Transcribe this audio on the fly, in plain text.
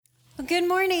Good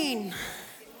morning.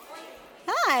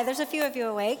 Hi, there's a few of you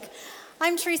awake.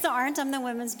 I'm Teresa Arndt. I'm the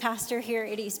women's pastor here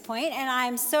at East Point, and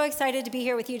I'm so excited to be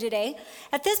here with you today.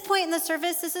 At this point in the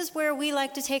service, this is where we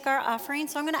like to take our offering,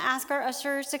 so I'm going to ask our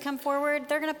ushers to come forward.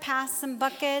 They're going to pass some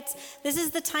buckets. This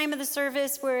is the time of the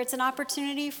service where it's an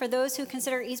opportunity for those who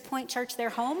consider East Point Church their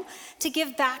home to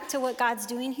give back to what God's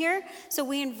doing here, so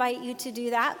we invite you to do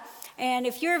that. And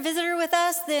if you're a visitor with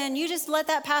us, then you just let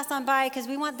that pass on by because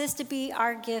we want this to be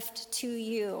our gift to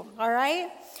you, all right?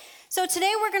 So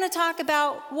today we're going to talk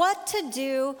about what to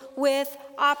do with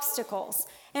obstacles.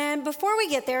 And before we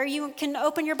get there, you can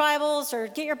open your Bibles or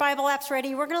get your Bible apps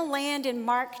ready. We're going to land in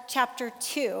Mark chapter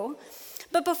 2.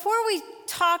 But before we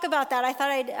talk about that, I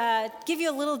thought I'd give you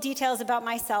a little details about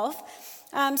myself.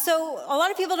 So a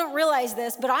lot of people don't realize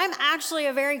this, but I'm actually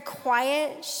a very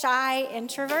quiet, shy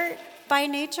introvert by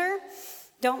nature.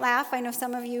 Don't laugh. I know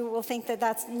some of you will think that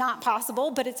that's not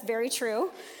possible, but it's very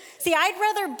true. See, I'd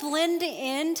rather blend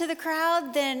into the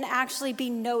crowd than actually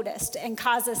be noticed and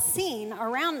cause a scene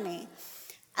around me.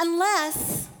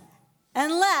 Unless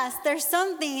there's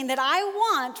something that I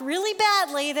want really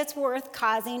badly that's worth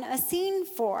causing a scene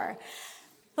for.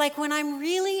 Like when I'm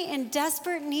really in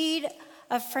desperate need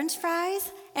of French fries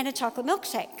and a chocolate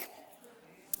milkshake.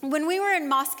 When we were in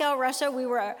Moscow, Russia, we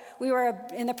were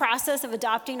in the process of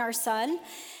adopting our son.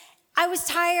 I was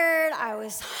tired, I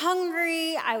was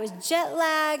hungry, I was jet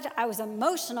lagged, I was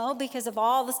emotional because of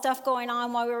all the stuff going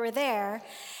on while we were there.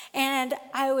 And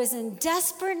I was in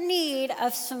desperate need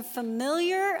of some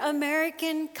familiar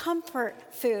American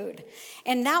comfort food.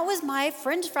 And that was my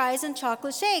French fries and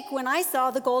chocolate shake when I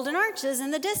saw the golden arches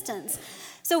in the distance.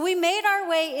 So we made our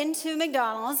way into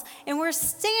McDonald's, and we're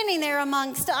standing there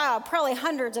amongst probably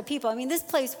hundreds of people. I mean, this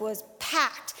place was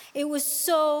packed. It was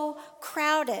so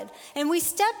crowded. And we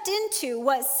stepped into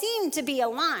what seemed to be a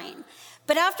line.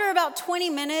 But after about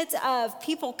 20 minutes of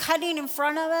people cutting in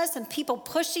front of us and people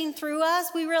pushing through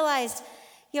us, we realized,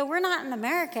 we're not in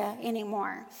America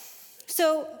anymore.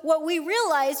 So what we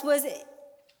realized was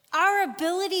our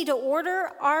ability to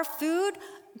order our food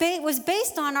was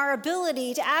based on our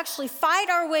ability to actually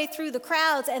fight our way through the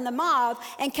crowds and the mob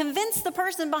and convince the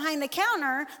person behind the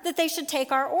counter that they should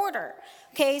take our order.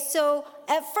 Okay, so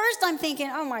at first I'm thinking,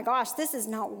 oh my gosh, this is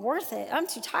not worth it. I'm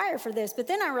too tired for this. But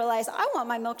then I realized I want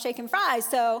my milkshake and fries.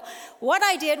 So what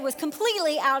I did was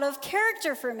completely out of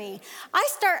character for me. I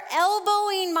start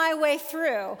elbowing my way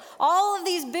through all of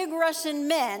these big Russian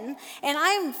men, and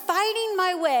I'm fighting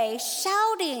my way,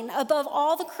 shouting above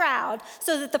all the crowd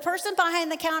so that the person behind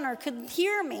the counter could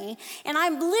hear me. And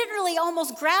I'm literally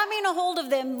almost grabbing a hold of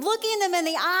them, looking them in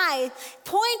the eye,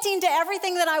 pointing to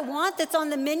everything that I want that's on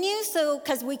the menu. So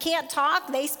because we can't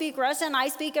talk, they speak Russian, I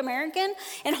speak American,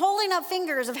 and holding up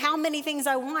fingers of how many things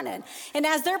I wanted. And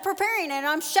as they're preparing it,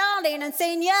 I'm shouting and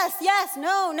saying, yes, yes,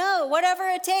 no, no, whatever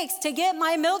it takes to get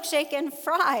my milkshake and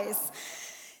fries.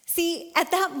 See, at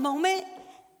that moment,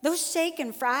 those shake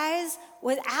and fries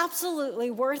was absolutely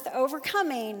worth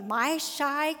overcoming my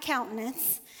shy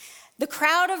countenance, the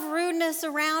crowd of rudeness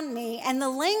around me, and the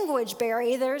language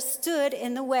barrier that stood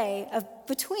in the way of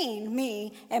between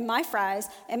me and my fries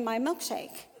and my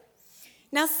milkshake.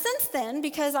 Now, since then,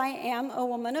 because I am a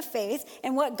woman of faith,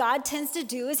 and what God tends to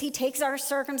do is he takes our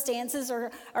circumstances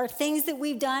or things that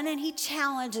we've done and he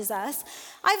challenges us,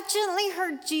 I've gently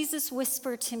heard Jesus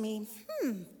whisper to me,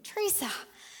 Teresa,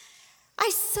 I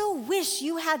so wish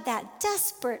you had that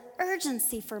desperate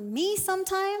urgency for me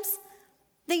sometimes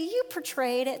that you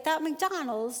portrayed at that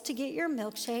McDonald's to get your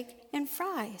milkshake and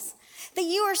fries. That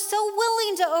you are so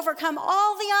willing to overcome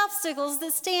all the obstacles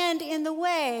that stand in the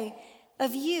way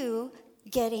of you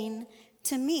getting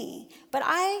to me. But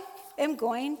I am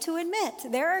going to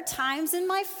admit, there are times in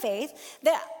my faith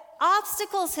that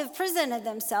obstacles have presented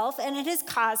themselves and it has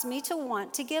caused me to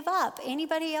want to give up.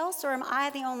 Anybody else, or am I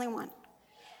the only one?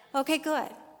 Okay, good.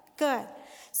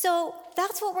 So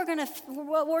that's what we're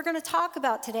going to talk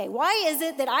about today. Why is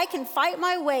it that I can fight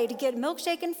my way to get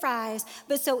milkshake and fries,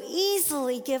 but so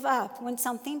easily give up when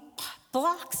something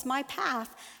blocks my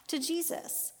path to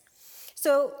Jesus?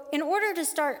 So in order to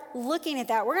start looking at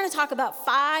that, we're going to talk about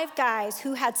 5 guys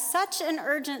who had such an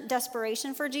urgent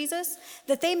desperation for Jesus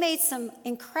that they made some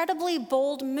incredibly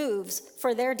bold moves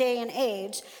for their day and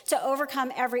age to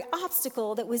overcome every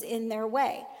obstacle that was in their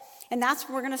way. And that's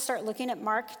where we're going to start looking at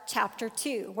Mark chapter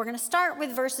 2. We're going to start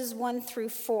with verses 1 through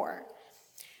 4.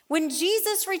 When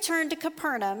Jesus returned to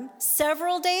Capernaum,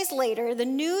 several days later, the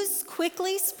news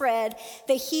quickly spread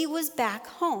that he was back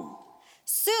home.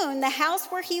 Soon, the house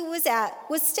where he was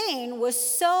staying was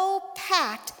so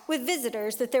packed with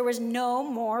visitors that there was no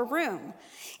more room,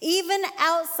 even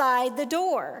outside the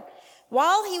door.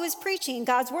 While he was preaching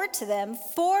God's word to them,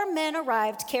 4 men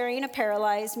arrived carrying a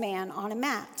paralyzed man on a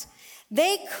mat.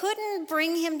 They couldn't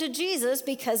bring him to Jesus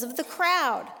because of the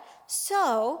crowd.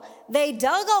 So they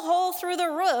dug a hole through the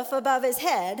roof above his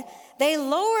head. They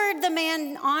lowered the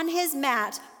man on his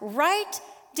mat right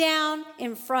down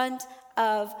in front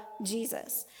of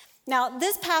Jesus. Now,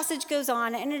 this passage goes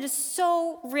on, and it is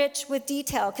so rich with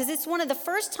detail because it's one of the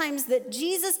first times that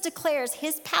Jesus declares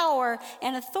his power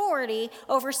and authority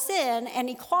over sin and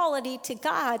equality to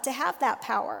God to have that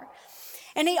power.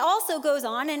 And he also goes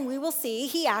on, and we will see,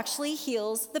 he actually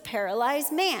heals the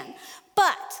paralyzed man.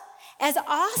 But as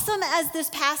awesome as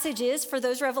this passage is for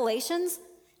those revelations,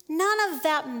 none of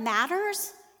that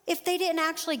matters if they didn't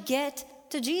actually get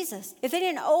to Jesus, if they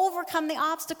didn't overcome the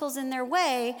obstacles in their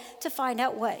way to find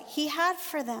out what he had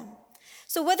for them.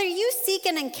 So whether you seek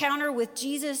an encounter with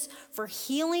Jesus for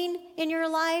healing in your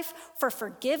life, for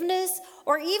forgiveness,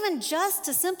 or even just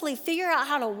to simply figure out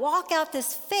how to walk out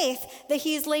this faith that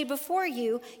he's laid before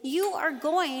you, you are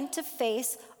going to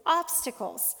face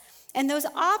obstacles. And those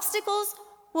obstacles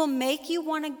will make you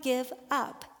want to give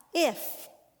up if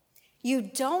you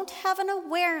don't have an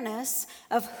awareness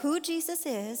of who Jesus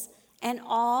is and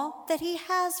all that he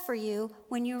has for you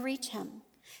when you reach him.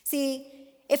 See,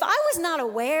 if I was not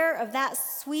aware of that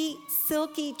sweet,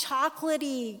 silky,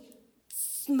 chocolatey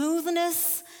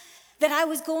smoothness that I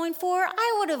was going for,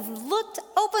 I would have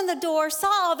opened the door, saw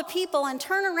all the people, and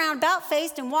turned around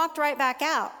about-faced and walked right back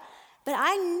out. But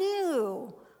I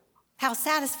knew how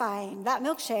satisfying that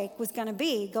milkshake was going to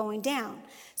be going down.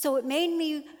 So it made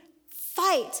me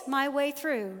fight my way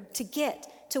through to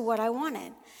get to what I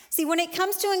wanted. See, when it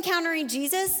comes to encountering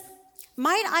Jesus,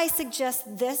 might I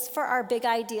suggest this for our big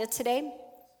idea today?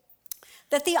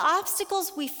 That the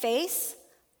obstacles we face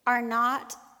are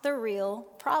not the real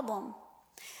problem.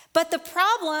 But the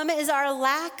problem is our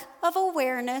lack of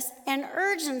awareness and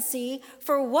urgency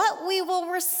for what we will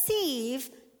receive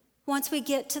once we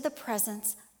get to the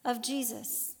presence of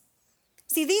Jesus.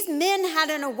 See, these men had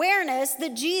an awareness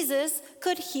that Jesus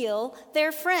could heal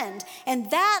their friend, and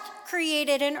that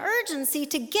created an urgency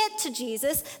to get to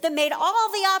Jesus that made all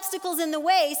the obstacles in the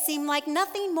way seem like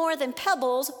nothing more than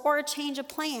pebbles or a change of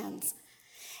plans.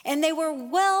 And they were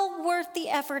well worth the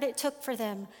effort it took for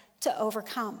them to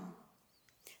overcome.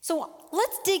 So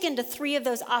let's dig into 3 of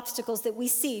those obstacles that we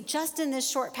see just in this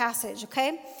short passage,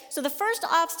 okay? So the first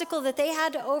obstacle that they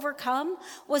had to overcome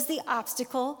was the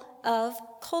obstacle of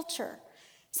culture.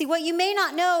 See, what you may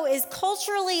not know is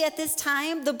culturally at this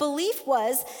time, the belief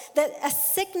was that a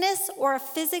sickness or a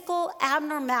physical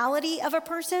abnormality of a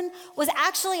person was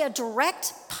actually a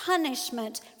direct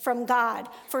punishment from God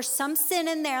for some sin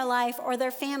in their life or their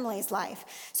family's life.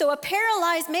 So a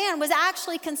paralyzed man was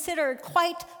actually considered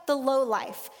quite the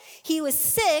lowlife. He was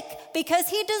sick because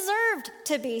he deserved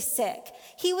to be sick.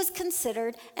 He was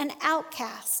considered an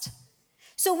outcast.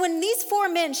 So when these 4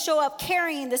 men show up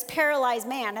carrying this paralyzed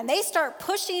man and they start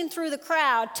pushing through the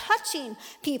crowd, touching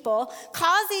people,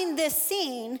 causing this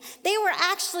scene, they were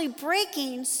actually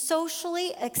breaking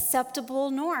socially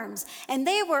acceptable norms, and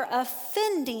they were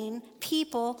offending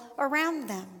people around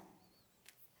them.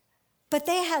 But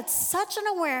they had such an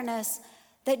awareness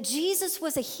that Jesus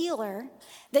was a healer,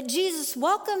 that Jesus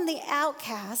welcomed the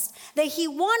outcast, that he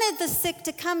wanted the sick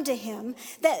to come to him,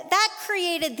 that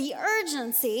created the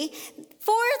urgency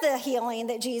for the healing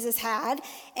that Jesus had,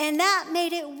 and that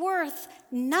made it worth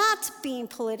not being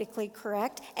politically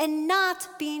correct and not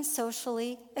being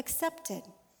socially accepted.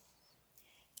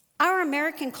 Our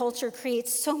American culture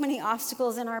creates so many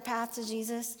obstacles in our path to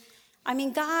Jesus. I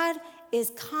mean, God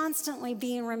is constantly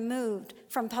being removed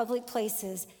from public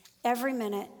places every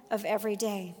minute of every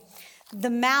day. The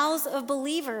mouths of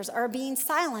believers are being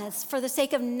silenced for the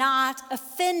sake of not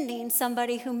offending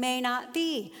somebody who may not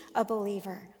be a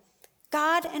believer.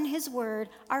 God and his word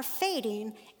are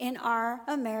fading in our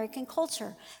American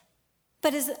culture.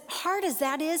 But as hard as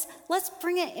that is, let's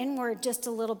bring it inward just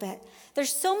a little bit.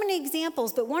 There's so many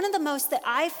examples, but one of the most that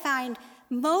I find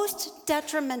most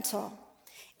detrimental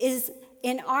is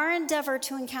in our endeavor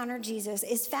to encounter Jesus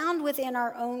is found within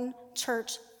our own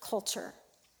church culture.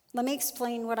 Let me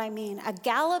explain what I mean. A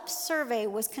Gallup survey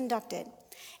was conducted,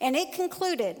 and it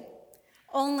concluded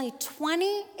only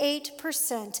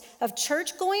 28% of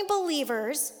church-going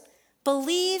believers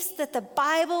believes that the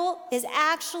Bible is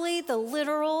actually the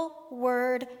literal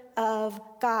word of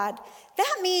God.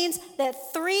 That means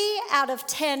that 3 out of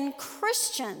 10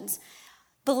 Christians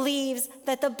believes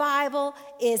that the Bible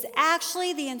is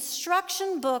actually the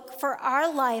instruction book for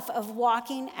our life of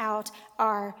walking out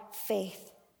our faith.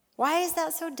 Why is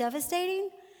that so devastating?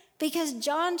 Because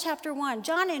John chapter 1,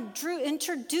 John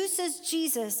introduces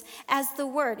Jesus as the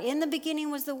Word. In the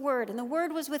beginning was the Word, and the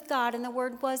Word was with God, and the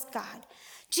Word was God.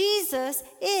 Jesus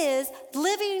is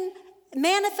living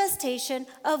manifestation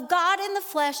of God in the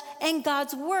flesh and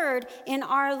God's Word in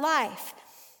our life.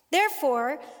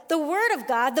 Therefore, the Word of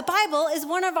God, the Bible, is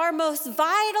one of our most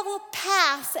vital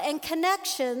paths and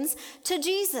connections to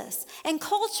Jesus. And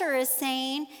culture is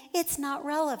saying it's not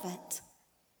relevant.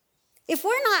 If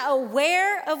we're not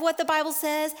aware of what the Bible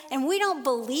says and we don't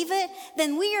believe it,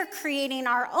 then we are creating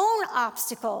our own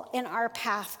obstacle in our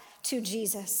path to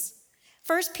Jesus.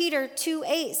 1 Peter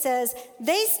 2:8 says,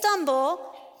 they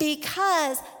stumble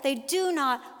because they do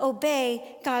not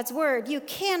obey God's word. You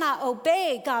cannot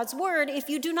obey God's word if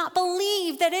you do not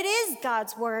believe that it is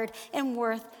God's word and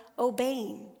worth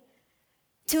obeying.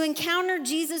 To encounter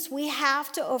Jesus, we have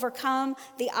to overcome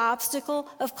the obstacle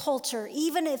of culture,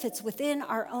 even if it's within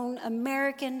our own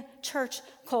American church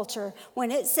culture,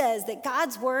 when it says that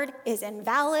God's word is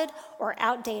invalid or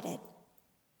outdated.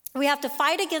 We have to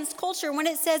fight against culture when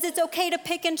it says it's okay to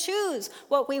pick and choose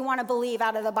what we want to believe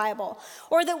out of the Bible,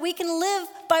 or that we can live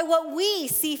by what we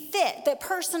see fit that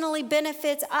personally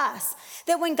benefits us.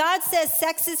 That when God says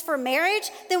sex is for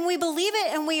marriage, then we believe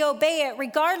it and we obey it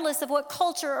regardless of what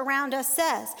culture around us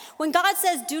says. When God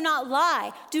says do not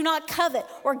lie, do not covet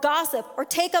or gossip or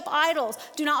take up idols,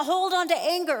 do not hold on to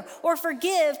anger or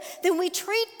forgive, then we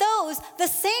treat those the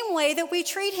same way that we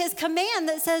treat his command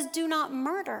that says do not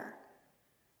murder.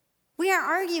 We are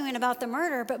arguing about the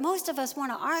murder, but most of us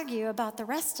want to argue about the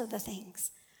rest of the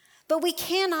things. But we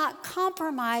cannot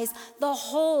compromise the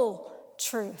whole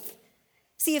truth.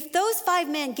 See, if those 5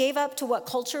 men gave up to what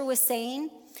culture was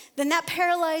saying, then that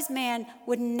paralyzed man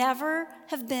would never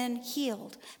have been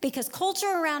healed, because culture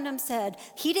around him said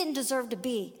he didn't deserve to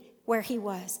be where he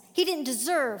was. He didn't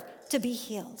deserve to be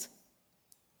healed.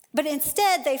 But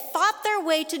instead, they fought their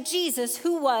way to Jesus,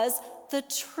 who was the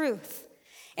truth.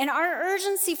 And our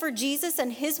urgency for Jesus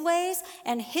and his ways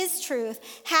and his truth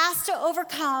has to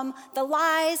overcome the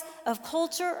lies of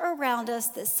culture around us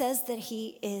that says that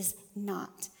he is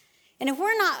not. And if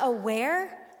we're not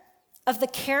aware of the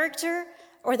character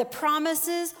or the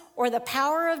promises or the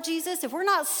power of Jesus, if we're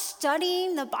not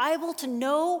studying the Bible to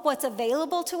know what's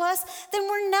available to us, then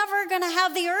we're never going to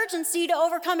have the urgency to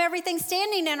overcome everything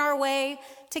standing in our way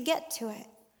to get to it.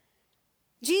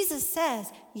 Jesus says,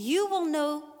 you will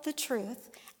know the truth,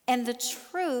 and the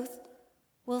truth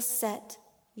will set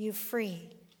you free.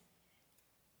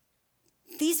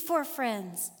 These 4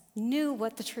 friends knew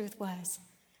what the truth was.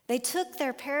 They took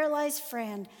their paralyzed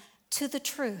friend to the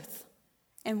truth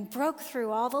and broke through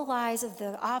all the lies of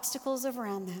the obstacles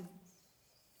around them.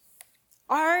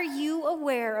 Are you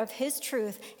aware of his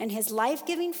truth and his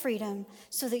life-giving freedom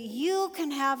so that you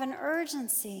can have an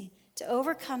urgency to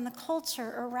overcome the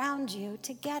culture around you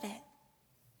to get it?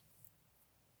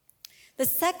 The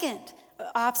second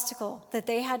obstacle that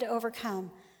they had to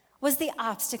overcome was the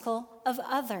obstacle of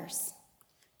others.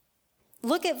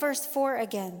 Look at verse 4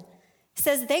 again. It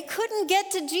says they couldn't get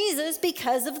to Jesus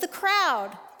because of the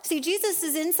crowd. See, Jesus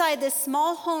is inside this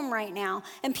small home right now,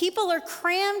 and people are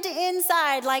crammed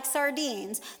inside like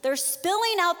sardines. They're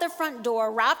spilling out the front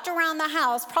door, wrapped around the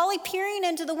house, probably peering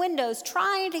into the windows,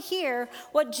 trying to hear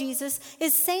what Jesus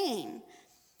is saying.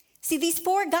 See, these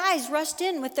 4 guys rushed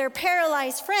in with their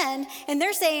paralyzed friend, and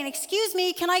they're saying, excuse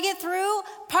me, can I get through?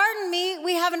 Pardon me,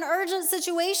 we have an urgent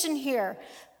situation here.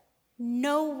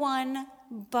 No one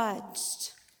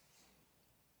budged.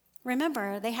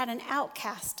 Remember, they had an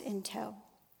outcast in tow.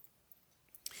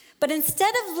 But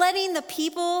instead of letting the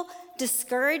people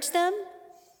discourage them,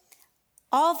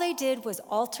 all they did was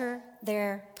alter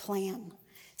their plan.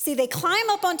 See, they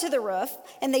climb up onto the roof,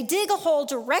 and they dig a hole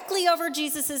directly over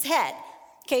Jesus' head.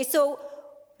 Okay, so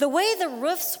the way the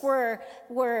roofs were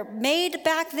made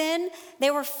back then, they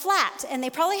were flat, and they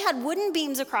probably had wooden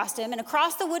beams across them, and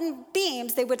across the wooden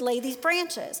beams, they would lay these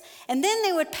branches. And then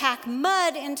they would pack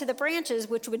mud into the branches,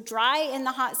 which would dry in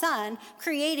the hot sun,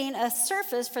 creating a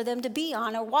surface for them to be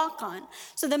on or walk on.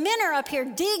 So the men are up here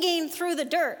digging through the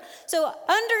dirt. So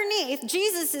underneath,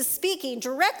 Jesus is speaking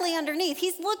directly underneath.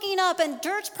 He's looking up, and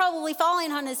dirt's probably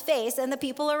falling on his face and the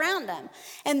people around him.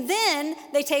 And then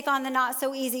they take on the not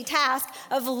so easy task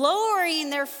of lowering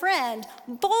their friend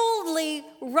boldly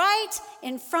right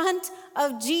in front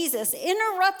of Jesus,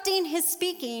 interrupting his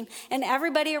speaking and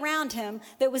everybody around him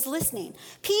that was listening.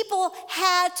 People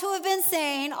had to have been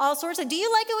saying all sorts of, do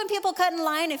you like it when people cut in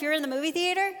line if you're in the movie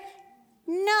theater?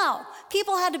 No.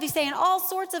 People had to be saying all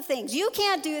sorts of things. You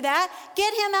can't do that.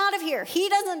 Get him out of here. He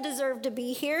doesn't deserve to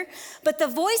be here. But the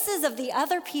voices of the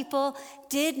other people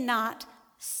did not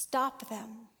stop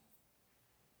them.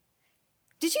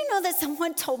 Did you know that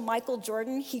someone told Michael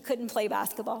Jordan he couldn't play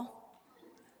basketball?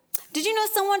 Did you know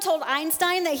someone told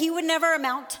Einstein that he would never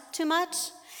amount to much?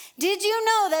 Did you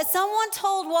know that someone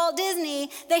told Walt Disney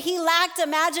that he lacked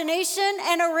imagination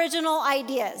and original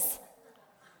ideas?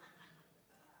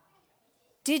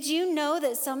 Did you know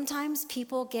that sometimes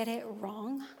people get it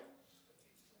wrong?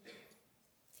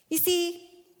 You see,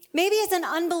 maybe it's an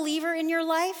unbeliever in your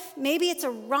life. Maybe it's a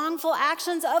wrongful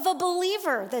actions of a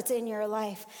believer that's in your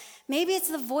life. Maybe it's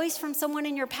the voice from someone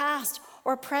in your past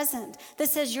or present that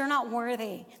says you're not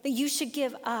worthy, that you should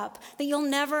give up, that you'll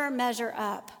never measure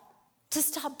up, to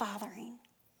stop bothering.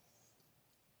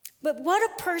 But what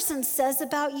a person says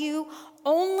about you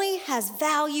only has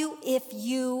value if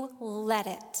you let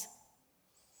it.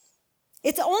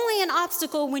 It's only an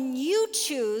obstacle when you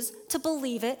choose to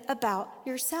believe it about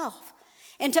yourself.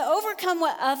 And to overcome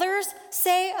what others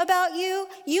say about you,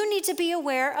 you need to be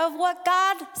aware of what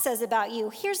God says about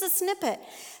you. Here's a snippet: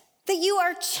 that you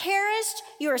are cherished,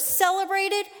 you are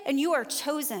celebrated, and you are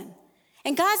chosen.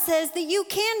 And God says that you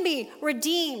can be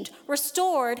redeemed,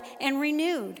 restored, and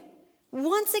renewed.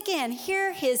 Once again,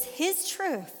 hear his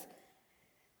truth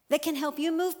that can help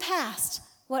you move past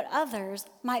what others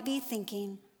might be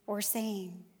thinking or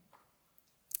saying.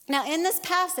 Now, in this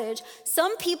passage,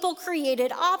 some people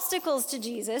created obstacles to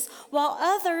Jesus while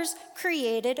others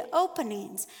created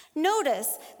openings.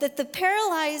 Notice that the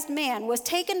paralyzed man was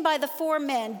taken by the 4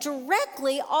 men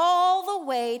directly all the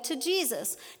way to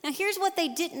Jesus. Now, here's what they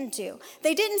didn't do.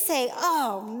 They didn't say,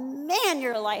 "Oh, man,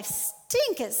 your life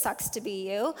stinks. It sucks to be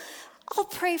you. I'll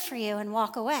pray for you," and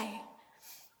walk away.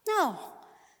 No,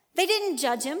 they didn't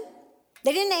judge him.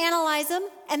 They didn't analyze him,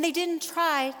 and they didn't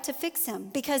try to fix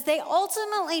him, because they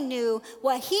ultimately knew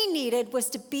what he needed was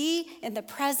to be in the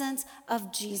presence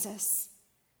of Jesus.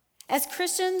 As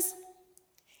Christians,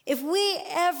 if we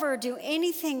ever do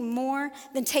anything more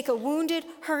than take a wounded,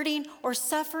 hurting, or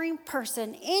suffering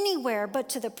person anywhere but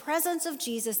to the presence of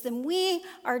Jesus, then we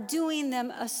are doing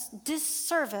them a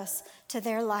disservice to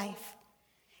their life.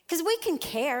 Because we can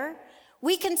care.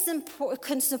 We can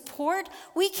support,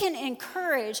 we can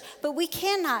encourage, but we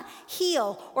cannot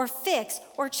heal or fix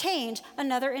or change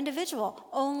another individual.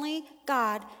 Only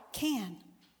God can.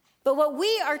 But what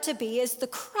we are to be is the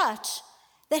crutch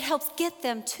that helps get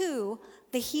them to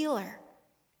the healer.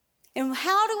 And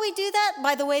how do we do that?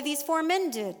 By the way these 4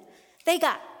 men did. They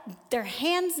got their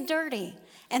hands dirty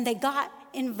and they got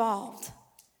involved.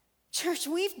 Church,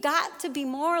 we've got to be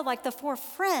more like the 4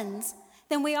 friends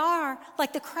than we are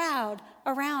like the crowd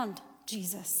around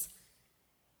Jesus.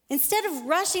 Instead of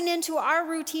rushing into our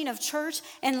routine of church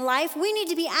and life, we need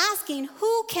to be asking,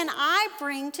 who can I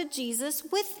bring to Jesus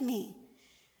with me?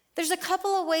 There's a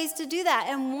couple of ways to do that,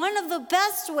 and one of the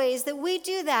best ways that we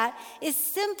do that is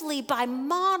simply by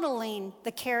modeling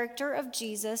the character of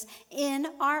Jesus in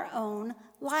our own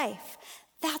life.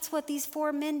 That's what these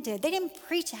 4 men did. They didn't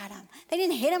preach at him. They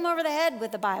didn't hit him over the head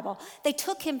with the Bible. They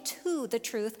took him to the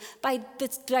truth by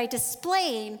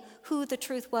displaying who the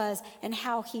truth was and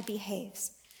how he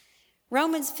behaves.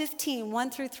 Romans 15,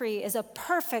 1-3 is a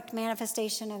perfect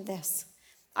manifestation of this.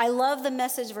 I love the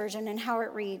Message version and how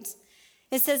it reads.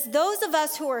 It says, those of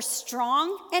us who are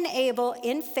strong and able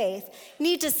in faith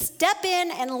need to step in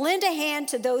and lend a hand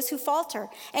to those who falter,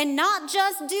 and not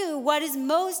just do what is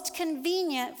most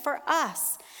convenient for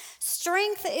us.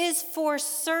 Strength is for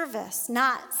service,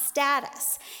 not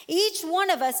status. Each one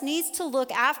of us needs to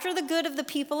look after the good of the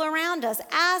people around us,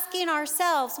 asking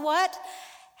ourselves, what?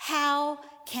 How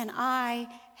can I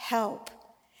help?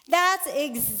 That's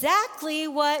exactly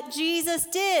what Jesus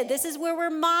did. This is where we're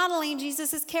modeling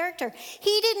Jesus' character.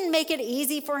 He didn't make it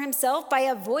easy for himself by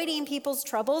avoiding people's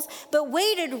troubles, but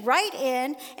waded right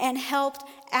in and helped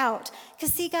out.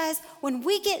 Because see, guys, when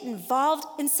we get involved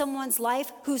in someone's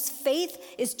life whose faith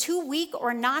is too weak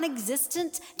or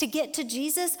non-existent to get to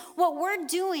Jesus, what we're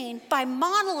doing by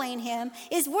modeling him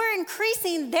is we're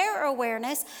increasing their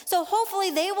awareness, so hopefully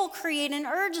they will create an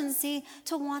urgency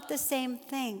to want the same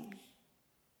thing.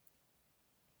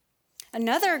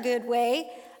 Another good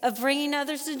way of bringing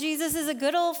others to Jesus is a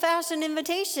good old-fashioned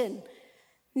invitation.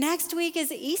 Next week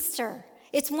is Easter.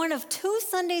 It's one of 2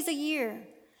 Sundays a year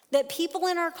that people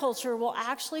in our culture will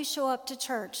actually show up to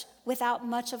church without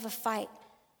much of a fight.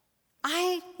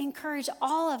 I encourage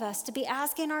all of us to be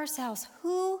asking ourselves,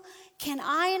 who can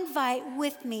I invite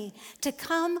with me to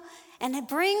come and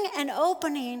bring an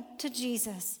opening to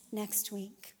Jesus next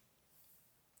week?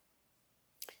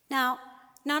 Now,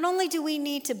 not only do we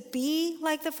need to be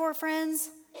like the 4 friends,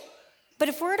 but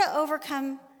if we're to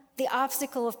overcome the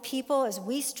obstacle of people as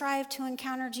we strive to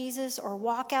encounter Jesus or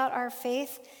walk out our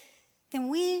faith, then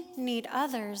we need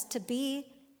others to be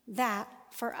that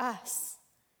for us.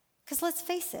 Because let's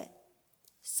face it,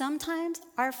 sometimes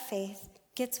our faith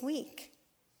gets weak.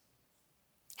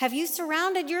 Have you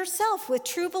surrounded yourself with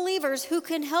true believers who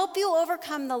can help you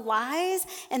overcome the lies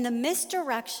and the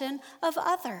misdirection of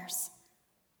others?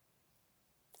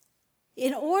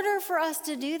 In order for us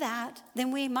to do that,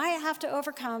 then we might have to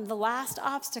overcome the last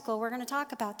obstacle we're going to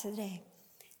talk about today.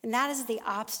 And that is the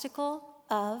obstacle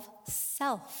of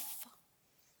self.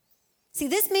 See,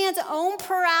 this man's own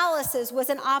paralysis was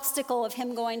an obstacle of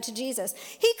him going to Jesus.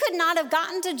 He could not have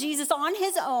gotten to Jesus on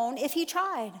his own if he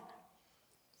tried.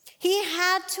 He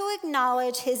had to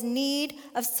acknowledge his need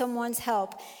of someone's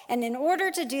help. And in order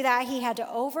to do that, he had to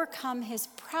overcome his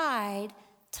pride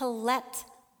to let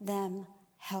them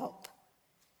help.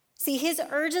 See, his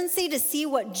urgency to see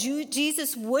what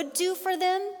Jesus would do for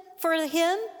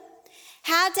him,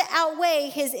 had to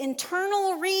outweigh his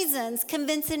internal reasons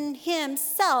convincing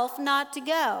himself not to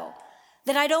go.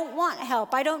 That I don't want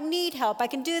help, I don't need help, I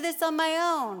can do this on my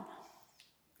own.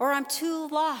 Or I'm too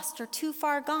lost or too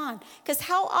far gone. Because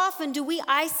how often do we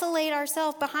isolate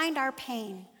ourselves behind our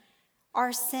pain,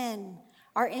 our sin,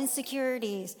 our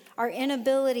insecurities, our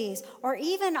inabilities, or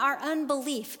even our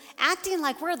unbelief, acting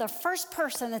like we're the first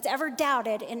person that's ever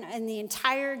doubted in the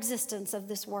entire existence of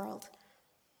this world.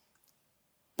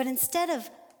 But instead of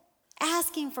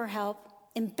asking for help,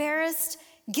 embarrassed,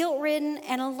 guilt-ridden,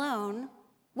 and alone,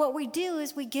 what we do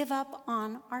is we give up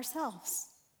on ourselves.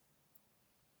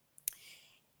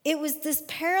 It was this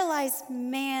paralyzed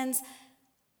man's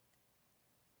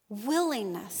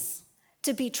willingness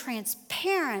to be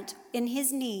transparent in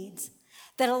his needs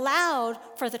that allowed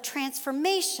for the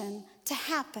transformation to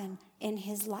happen in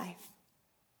his life.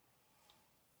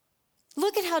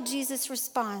 Look at how Jesus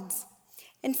responds.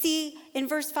 And see, in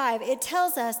verse 5, it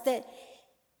tells us that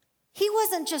he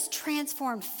wasn't just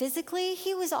transformed physically,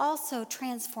 he was also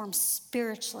transformed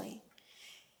spiritually.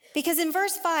 Because in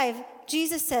verse 5,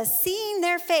 Jesus says, seeing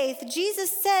their faith,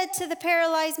 Jesus said to the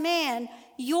paralyzed man,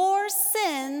 your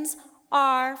sins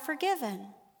are forgiven.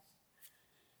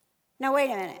 Now,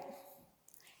 wait a minute.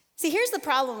 See, here's the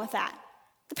problem with that.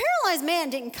 The paralyzed man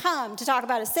didn't come to talk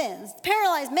about his sins. The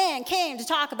paralyzed man came to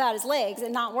talk about his legs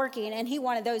and not working, and he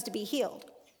wanted those to be healed.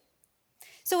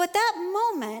 So at that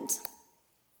moment,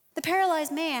 the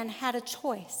paralyzed man had a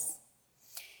choice.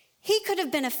 He could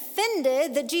have been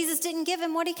offended that Jesus didn't give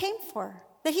him what he came for,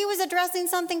 that he was addressing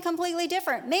something completely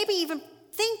different, maybe even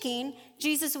thinking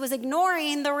Jesus was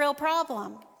ignoring the real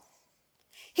problem.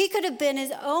 He could have been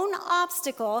his own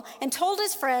obstacle and told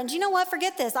his friends, you know what,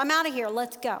 forget this, I'm out of here,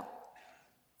 let's go.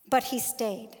 But he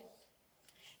stayed.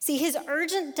 See, his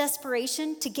urgent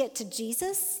desperation to get to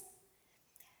Jesus,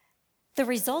 the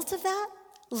result of that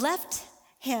left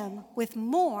him with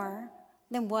more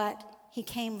than what he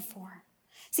came for.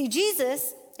 See,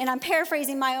 Jesus, and I'm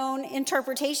paraphrasing my own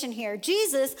interpretation here,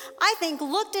 Jesus, I think,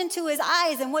 looked into his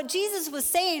eyes, and what Jesus was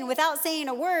saying without saying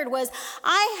a word was,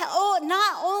 I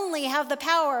not only have the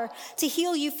power to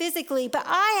heal you physically, but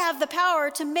I have the power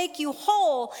to make you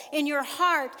whole in your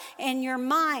heart and your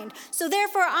mind. So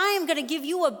therefore, I am going to give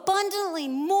you abundantly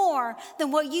more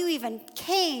than what you even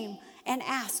came and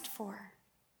asked for.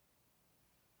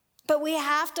 But we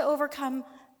have to overcome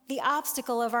the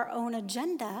obstacle of our own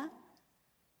agenda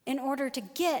in order to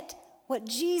get what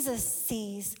Jesus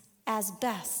sees as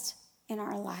best in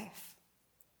our life.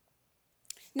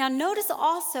 Now, notice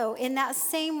also in that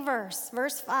same verse,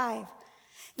 verse 5,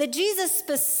 that Jesus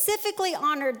specifically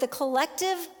honored the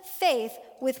collective faith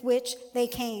with which they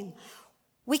came.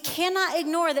 We cannot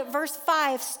ignore that verse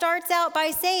 5 starts out by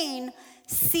saying,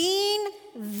 seeing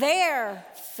their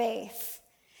faith.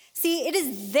 See, it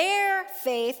is their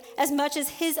faith as much as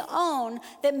his own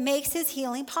that makes his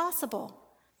healing possible.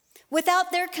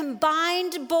 Without their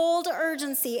combined bold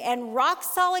urgency and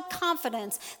rock-solid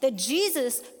confidence that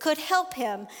Jesus could help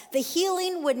him, the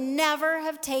healing would never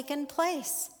have taken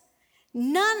place.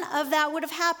 None of that would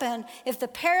have happened if the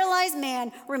paralyzed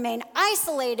man remained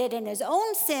isolated in his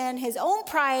own sin, his own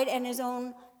pride, and his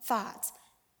own thoughts.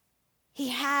 He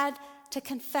had to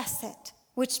confess it,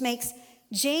 which makes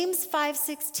James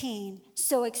 5:16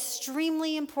 so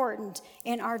extremely important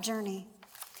in our journey.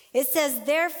 It says,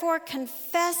 therefore,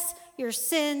 confess your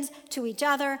sins to each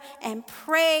other and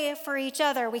pray for each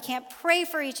other. We can't pray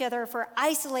for each other if we're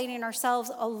isolating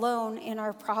ourselves alone in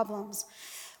our problems.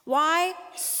 Why?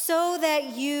 So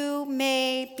that you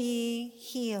may be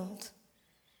healed.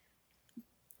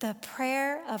 The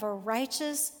prayer of a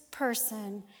righteous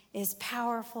person is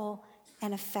powerful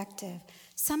and effective.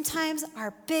 Sometimes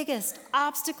our biggest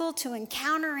obstacle to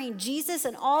encountering Jesus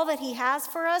and all that he has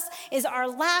for us is our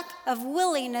lack of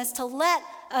willingness to let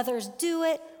others do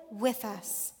it with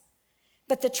us.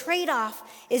 But the trade-off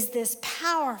is this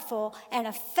powerful and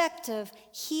effective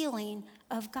healing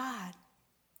of God.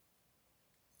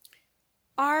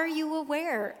 Are you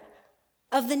aware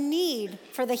of the need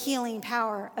for the healing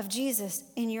power of Jesus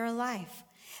in your life?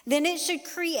 Then it should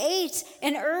create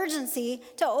an urgency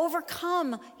to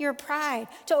overcome your pride,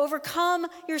 to overcome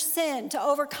your sin, to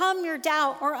overcome your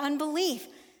doubt or unbelief.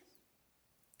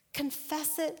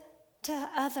 Confess it to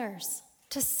others,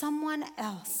 to someone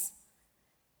else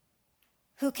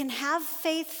who can have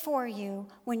faith for you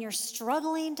when you're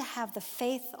struggling to have the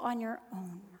faith on your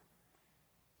own.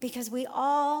 Because we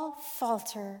all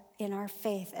falter in our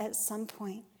faith at some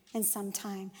point and some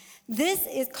time. This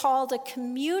is called a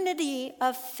community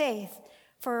of faith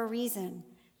for a reason,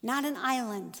 not an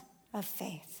island of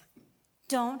faith.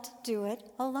 Don't do it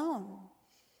alone.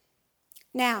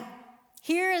 Now,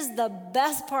 here is the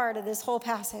best part of this whole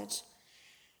passage.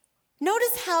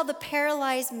 Notice how the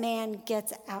paralyzed man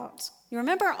gets out. You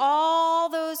remember all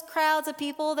those crowds of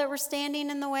people that were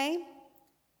standing in the way?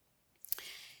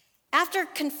 After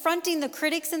confronting the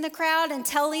critics in the crowd and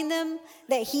telling them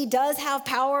that he does have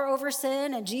power over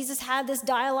sin, and Jesus had this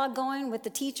dialogue going with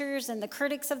the teachers and the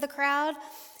critics of the crowd,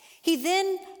 he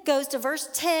then goes to verse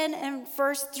 10 and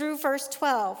through verse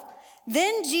 12.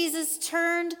 Then Jesus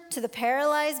turned to the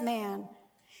paralyzed man.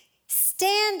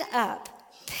 "Stand up,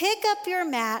 pick up your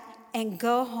mat, and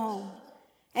go home."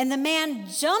 And the man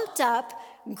jumped up,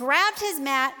 grabbed his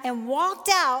mat, and walked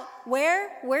out.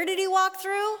 Where? Where did he walk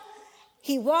through?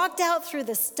 He walked out through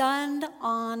the stunned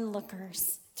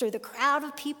onlookers, through the crowd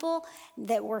of people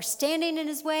that were standing in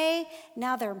his way.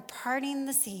 Now they're parting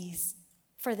the seas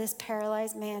for this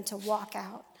paralyzed man to walk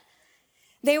out.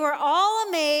 They were all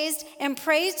amazed and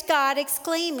praised God,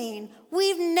 exclaiming,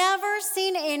 "We've never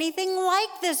seen anything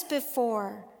like this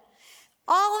before."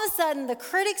 All of a sudden, the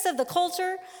critics of the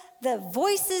culture, the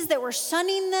voices that were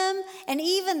shunning them, and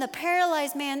even the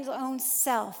paralyzed man's own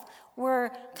self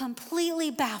were completely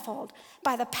baffled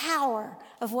by the power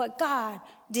of what God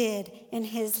did in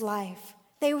his life.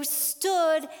 They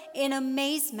stood in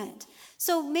amazement.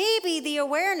 So maybe the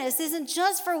awareness isn't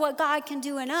just for what God can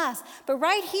do in us, but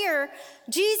right here,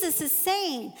 Jesus is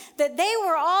saying that they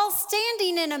were all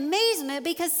standing in amazement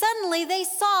because suddenly they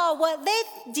saw what they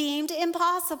deemed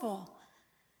impossible.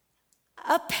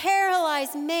 A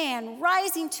paralyzed man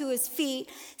rising to his feet,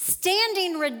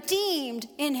 standing redeemed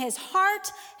in his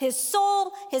heart, his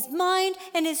soul, his mind,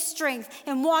 and his strength,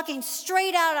 and walking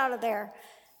straight out of there.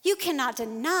 You cannot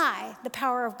deny the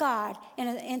power of God in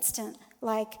an instant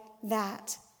like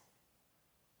that.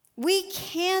 We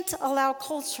can't allow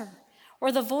culture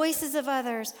or the voices of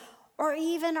others or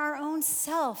even our own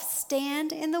self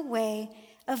stand in the way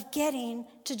of getting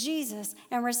to Jesus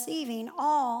and receiving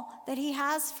all that he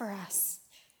has for us.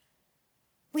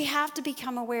 We have to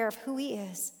become aware of who he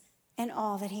is and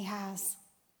all that he has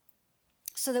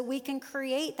so that we can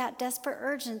create that desperate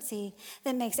urgency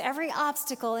that makes every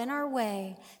obstacle in our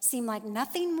way seem like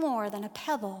nothing more than a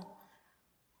pebble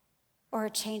or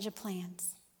a change of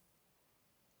plans.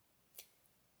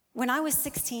 When I was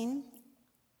 16,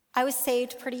 I was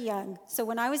saved pretty young. So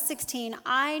when I was 16,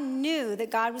 I knew that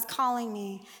God was calling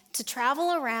me to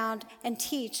travel around and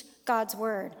teach God's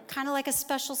word, kind of like a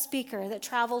special speaker that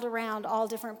traveled around all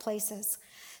different places.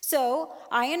 So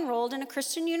I enrolled in a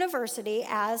Christian university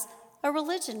as a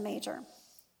religion major.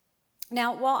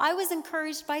 Now, while I was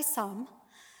encouraged by some,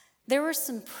 there were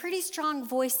some pretty strong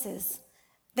voices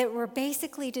that were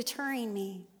basically deterring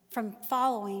me from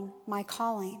following my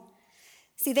calling.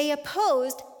 See, they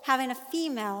opposed having a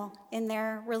female in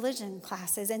their religion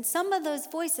classes, and some of those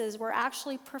voices were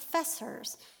actually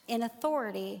professors in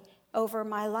authority over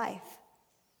my life.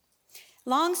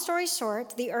 Long story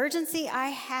short, the urgency I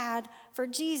had for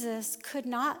Jesus could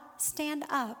not stand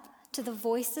up to the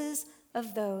voices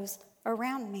of those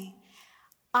around me.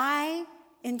 I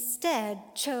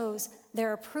instead chose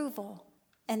their approval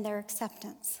and their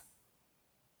acceptance.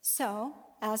 So,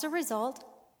 as a result,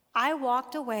 I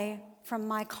walked away from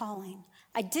my calling.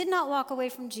 I did not walk away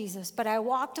from Jesus, but I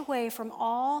walked away from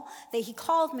all that he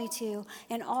called me to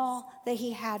and all that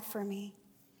he had for me.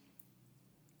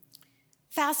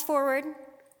 Fast forward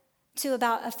to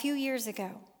about a few years ago.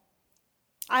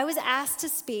 I was asked to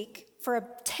speak for a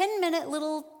 10-minute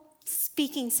little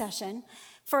speaking session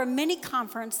for a mini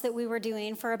conference that we were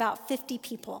doing for about 50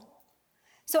 people.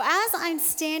 So as I'm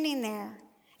standing there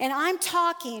and I'm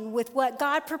talking with what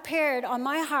God prepared on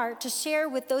my heart to share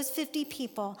with those 50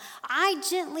 people, I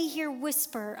gently hear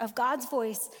whisper of God's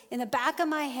voice in the back of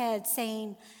my head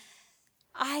saying,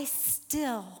 "I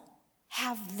still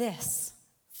have this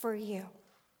for you."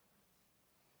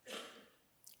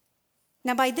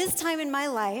 Now, by this time in my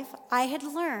life, I had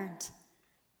learned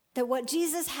that what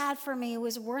Jesus had for me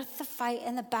was worth the fight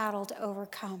and the battle to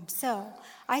overcome. So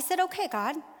I said, okay,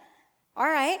 God, all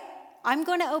right, I'm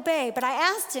going to obey. But I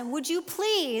asked him, would you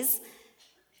please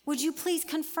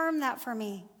confirm that for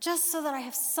me, just so that I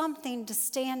have something to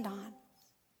stand on?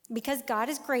 Because God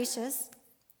is gracious.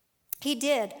 He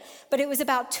did. But it was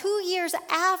about 2 years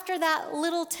after that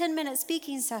little 10-minute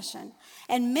speaking session,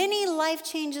 and many life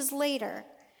changes later,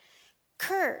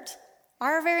 Kurt,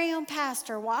 our very own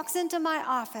pastor, walks into my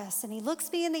office and he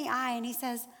looks me in the eye and he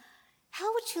says,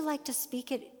 how would you like to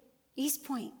speak at East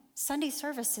Point Sunday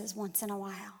services once in a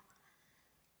while?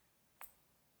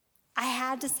 I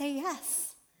had to say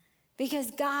yes, because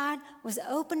God was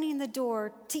opening the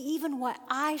door to even what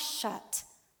I shut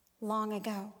long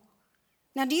ago.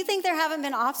 Now, do you think there haven't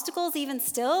been obstacles even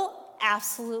still?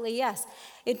 Absolutely, yes.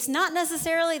 It's not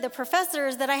necessarily the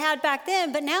professors that I had back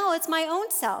then, but now it's my own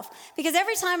self. Because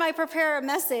every time I prepare a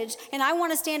message and I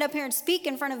want to stand up here and speak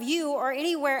in front of you or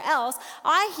anywhere else,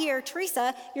 I hear,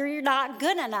 Teresa, you're not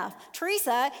good enough.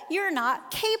 Teresa, you're not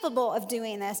capable of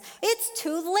doing this. It's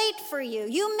too late for you.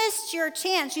 You missed your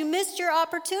chance. You missed your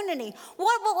opportunity.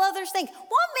 What will others think?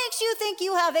 What makes you think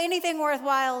you have anything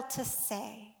worthwhile to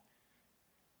say?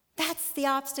 That's the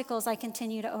obstacles I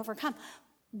continue to overcome.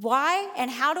 Why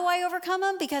and how do I overcome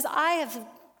them? Because I have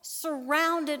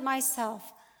surrounded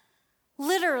myself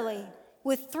literally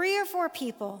with 3 or 4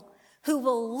 people who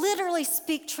will literally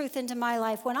speak truth into my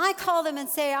life. When I call them and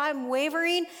say I'm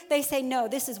wavering, they say, no,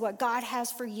 this is what God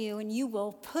has for you, and you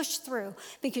will push through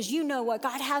because you know what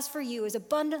God has for you is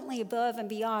abundantly above and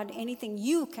beyond anything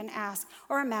you can ask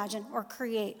or imagine or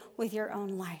create with your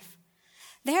own life.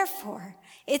 Therefore,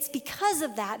 it's because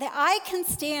of that I can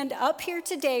stand up here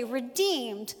today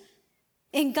redeemed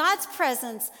in God's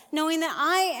presence, knowing that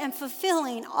I am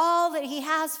fulfilling all that he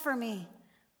has for me.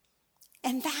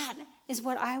 And that is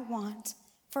what I want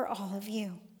for all of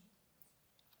you.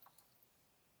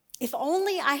 If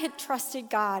only I had trusted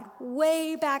God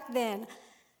way back then,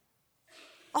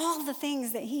 all the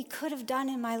things that he could have done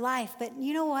in my life. But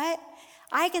you know what?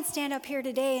 I can stand up here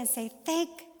today and say, thank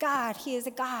God he is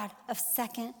a God of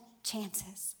second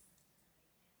chances.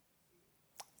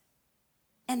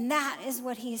 And that is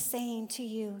what he is saying to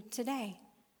you today.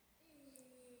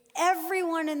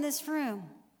 Everyone in this room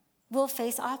will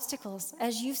face obstacles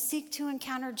as you seek to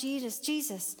encounter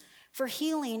Jesus for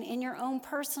healing in your own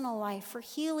personal life, for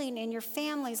healing in your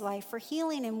family's life, for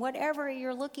healing in whatever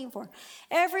you're looking for.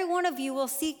 Every one of you will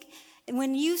seek.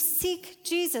 When you seek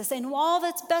Jesus and all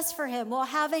that's best for him, will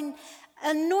have an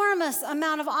enormous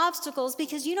amount of obstacles,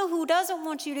 because you know who doesn't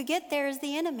want you to get there is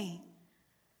the enemy.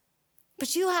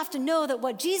 But you have to know that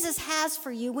what Jesus has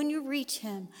for you when you reach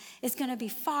him is going to be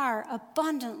far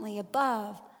abundantly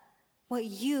above what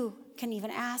you can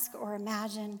even ask or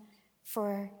imagine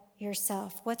for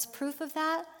yourself. What's proof of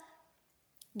that?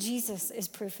 Jesus is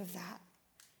proof of that.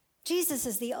 Jesus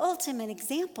is the ultimate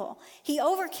example. He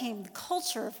overcame the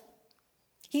culture.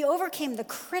 He overcame the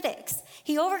critics.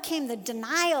 He overcame the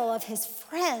denial of his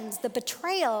friends, the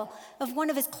betrayal of one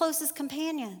of his closest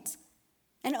companions.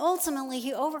 And ultimately,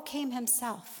 he overcame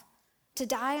himself to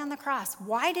die on the cross.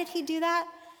 Why did he do that?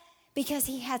 Because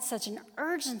he had such an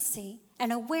urgency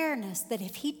and awareness that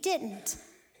if he didn't,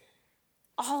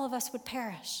 all of us would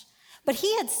perish. But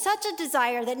he had such a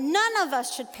desire that none of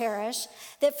us should perish,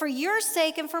 that for your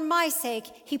sake and for my sake,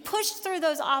 he pushed through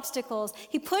those obstacles,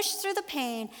 he pushed through the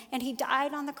pain, and he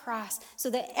died on the cross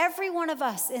so that every one of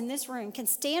us in this room can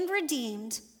stand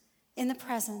redeemed in the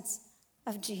presence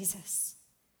of Jesus.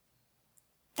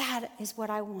 That is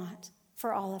what I want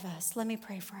for all of us. Let me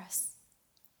pray for us.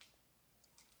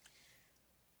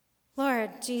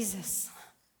 Lord Jesus,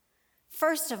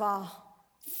 first of all,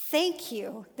 thank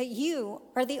you that you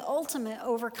are the ultimate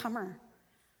overcomer.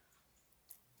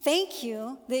 Thank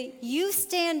you that you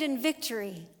stand in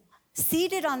victory,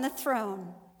 seated on the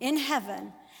throne in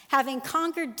heaven, having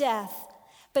conquered death.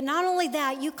 But not only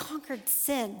that, you conquered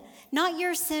sin, not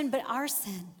your sin, but our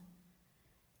sin,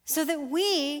 so that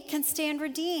we can stand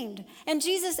redeemed. And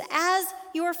Jesus, as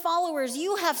your followers,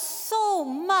 you have so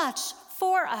much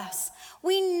for us.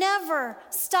 We never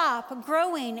stop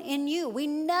growing in you. We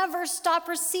never stop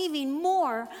receiving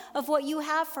more of what you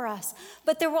have for us.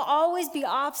 But there will always be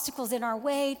obstacles in our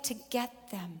way to get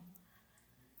them.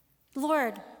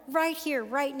 Lord, right here,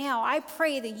 right now, I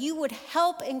pray that you would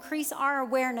help increase our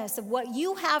awareness of what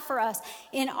you have for us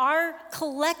in our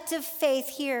collective faith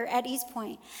here at East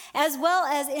Point, as well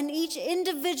as in each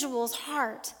individual's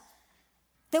heart.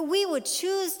 That we would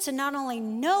choose to not only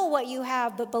know what you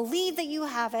have, but believe that you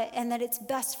have it and that it's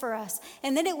best for us.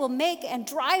 And that it will make and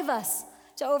drive us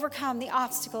to overcome the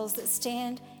obstacles that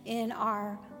stand in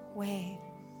our way.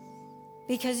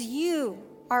 because you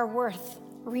are worth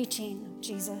reaching,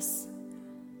 Jesus.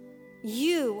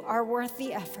 You are worth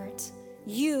the effort.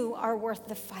 You are worth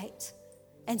the fight.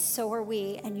 And so are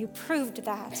we, and you proved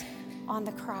that on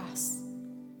the cross.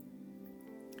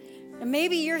 And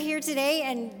maybe you're here today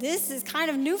and this is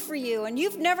kind of new for you and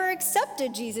you've never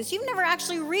accepted Jesus. You've never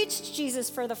actually reached Jesus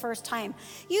for the first time.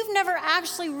 You've never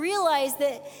actually realized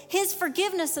that his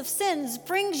forgiveness of sins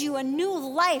brings you a new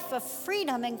life of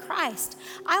freedom in Christ.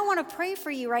 I want to pray for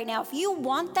you right now. If you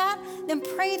want that, then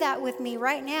pray that with me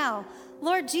right now.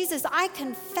 Lord Jesus, I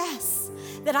confess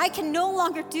that I can no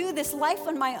longer do this life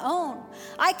on my own.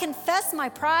 I confess my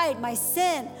pride, my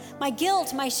sin, my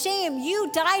guilt, my shame.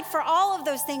 You died for all of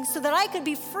those things so that I could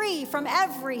be free from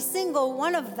every single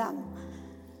one of them.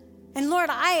 And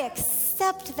Lord, I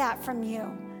accept that from you.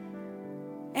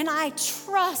 And I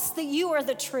trust that you are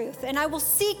the truth. And I will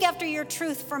seek after your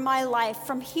truth for my life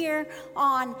from here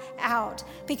on out,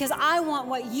 because I want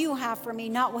what you have for me,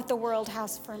 not what the world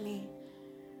has for me.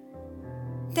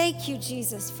 Thank you,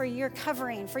 Jesus, for your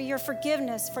covering, for your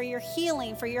forgiveness, for your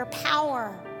healing, for your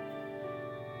power.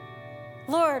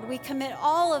 Lord, we commit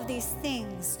all of these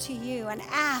things to you and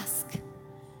ask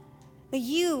that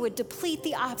you would deplete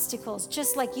the obstacles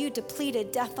just like you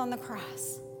depleted death on the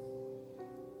cross.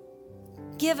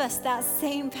 Give us that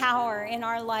same power in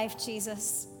our life,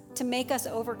 Jesus, to make us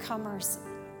overcomers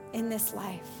in this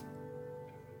life.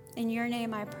 In your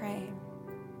name I pray.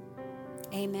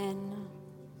 Amen.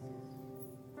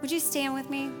 Would you stand with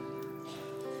me?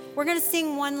 We're going to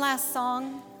sing one last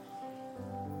song.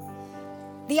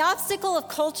 The obstacle of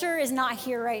culture is not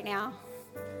here right now,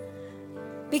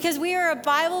 because we are a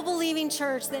Bible-believing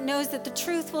church that knows that the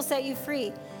truth will set you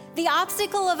free. The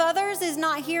obstacle of others is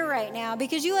not here right now,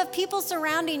 because you have people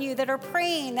surrounding you that are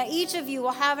praying that each of you will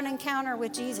have an encounter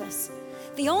with Jesus.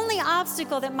 The only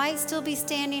obstacle that might still be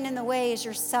standing in the way is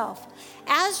yourself.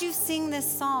 As you sing this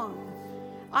song,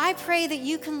 I pray that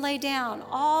you can lay down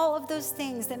all of those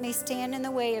things that may stand in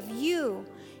the way of you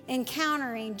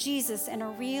encountering Jesus in a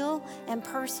real and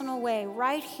personal way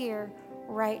right here,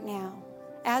 right now.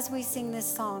 As we sing this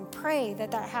song, pray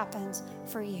that that happens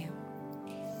for you.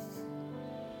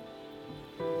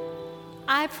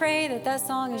 I pray that that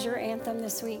song is your anthem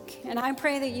this week. And I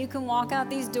pray that you can walk out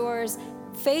these doors,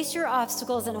 face your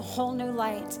obstacles in a whole new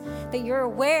light, that you're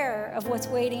aware of what's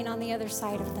waiting on the other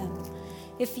side of them.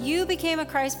 If you became a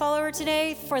Christ follower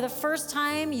today, for the first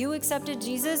time you accepted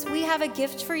Jesus, we have a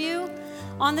gift for you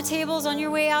on the tables on your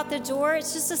way out the door.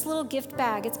 It's just this little gift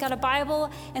bag. It's got a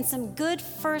Bible and some good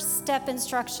first step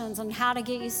instructions on how to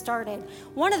get you started.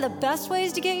 One of the best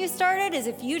ways to get you started is,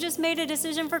 if you just made a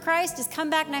decision for Christ, is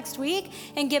come back next week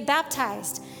and get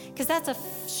baptized, because that's a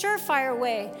surefire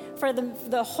way for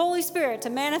the Holy Spirit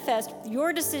to manifest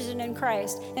your decision in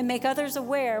Christ and make others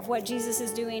aware of what Jesus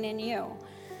is doing in you.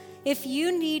 If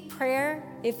you need prayer,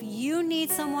 if you need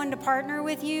someone to partner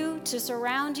with you, to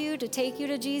surround you, to take you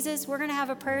to Jesus, we're going to have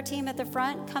a prayer team at the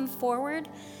front. Come forward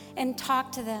and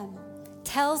talk to them.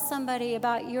 Tell somebody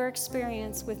about your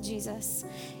experience with Jesus.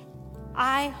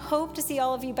 I hope to see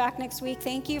all of you back next week.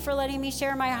 Thank you for letting me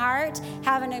share my heart.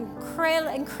 Have an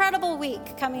incredible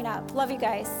week coming up. Love you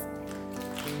guys.